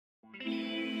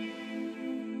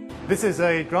This is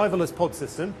a driverless pod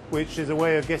system, which is a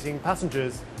way of getting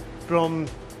passengers from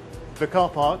the car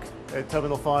park at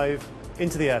Terminal 5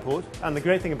 into the airport. And the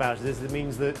great thing about it is it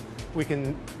means that we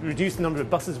can reduce the number of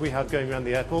buses we have going around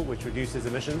the airport, which reduces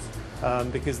emissions,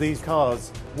 because these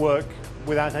cars work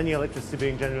without any electricity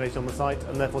being generated on the site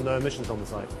and therefore no emissions on the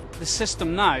site. The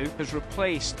system now has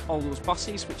replaced all those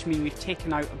buses, which means we've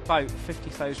taken out about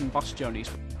 50,000 bus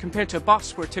journeys. Compared to a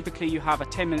bus where typically you have a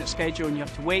 10-minute schedule and you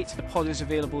have to wait, the pod is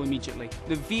available immediately.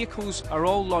 The vehicles are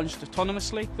all launched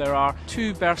autonomously. There are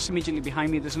 2 berths immediately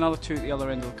behind me, there's another 2 at the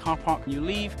other end of the car park when you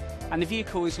leave, and the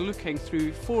vehicle is looking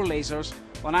through 4 lasers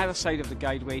on either side of the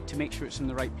guideway to make sure it's in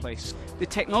the right place. The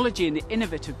technology and the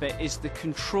innovative bit is the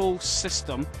control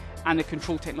system and the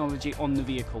control technology on the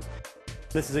vehicle.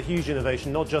 This is a huge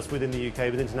innovation, not just within the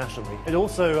UK but internationally. It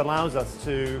also allows us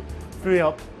to free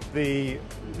up the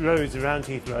roads around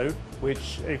Heathrow,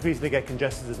 which increasingly get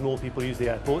congested as more people use the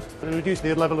airport, and reduce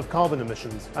the level of carbon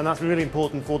emissions. And that's really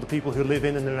important for the people who live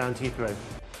in and around Heathrow.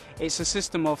 It's a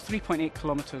system of 3.8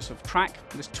 kilometres of track.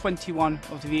 There's 21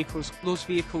 of the vehicles. Those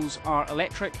vehicles are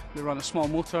electric, they run a small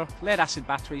motor, lead-acid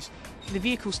batteries. The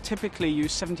vehicles typically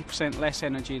use 70% less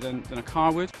energy than a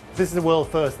car would. This is the world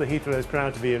first that Heathrow is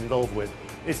proud to be involved with.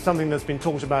 It's something that's been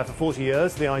talked about for 40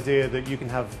 years, the idea that you can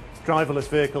have driverless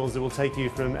vehicles that will take you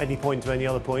from any point to any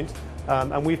other point,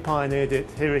 and we've pioneered it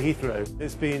here at Heathrow.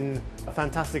 It's been a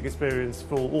fantastic experience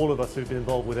for all of us who've been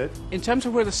involved with it. In terms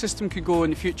of where the system could go in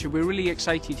the future, we're really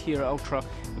excited here at Ultra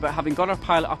about having got our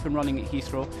pilot up and running at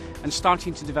Heathrow and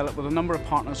starting to develop with a number of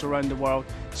partners around the world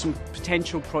some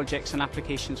potential projects and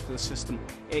applications for the system.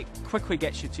 It quickly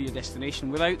gets you to your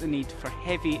destination without the need for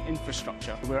heavy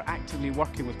infrastructure. We're actively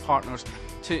working with partners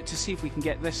to see if we can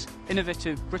get this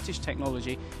innovative British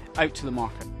technology out to the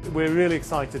market. We're really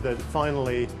excited that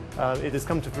finally it has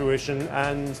come to fruition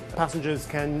and passengers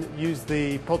can use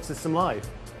the pod system live.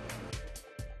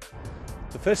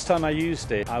 The first time I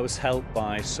used it, I was helped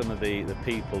by some of the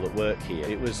people that work here.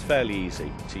 It was fairly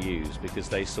easy to use because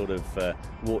they sort of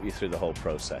walk you through the whole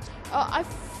process. I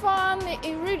found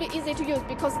it really easy to use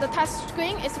because the touch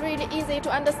screen is really easy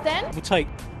to understand. It will take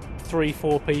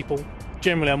 3-4 people.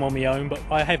 Generally I'm on my own, but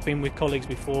I have been with colleagues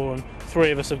before and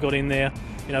 3 of us have got in there,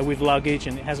 with luggage,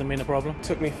 and it hasn't been a problem. It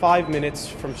took me 5 minutes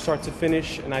from start to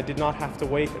finish and I did not have to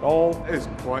wait at all. It was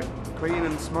quite clean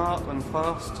and smart and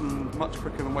fast and much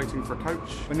quicker than waiting for a coach.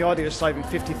 When the idea of saving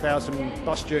 50,000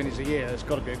 bus journeys a year has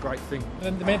got to be a great thing.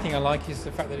 And the main thing I like is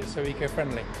the fact that it's so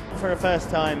eco-friendly. For a first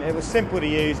time, it was simple to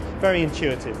use, very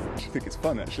intuitive. I think it's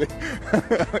fun actually.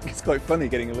 It's quite funny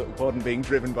getting a little pod and being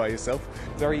driven by yourself.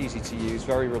 Very easy to use,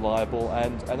 very reliable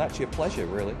and actually a pleasure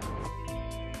really.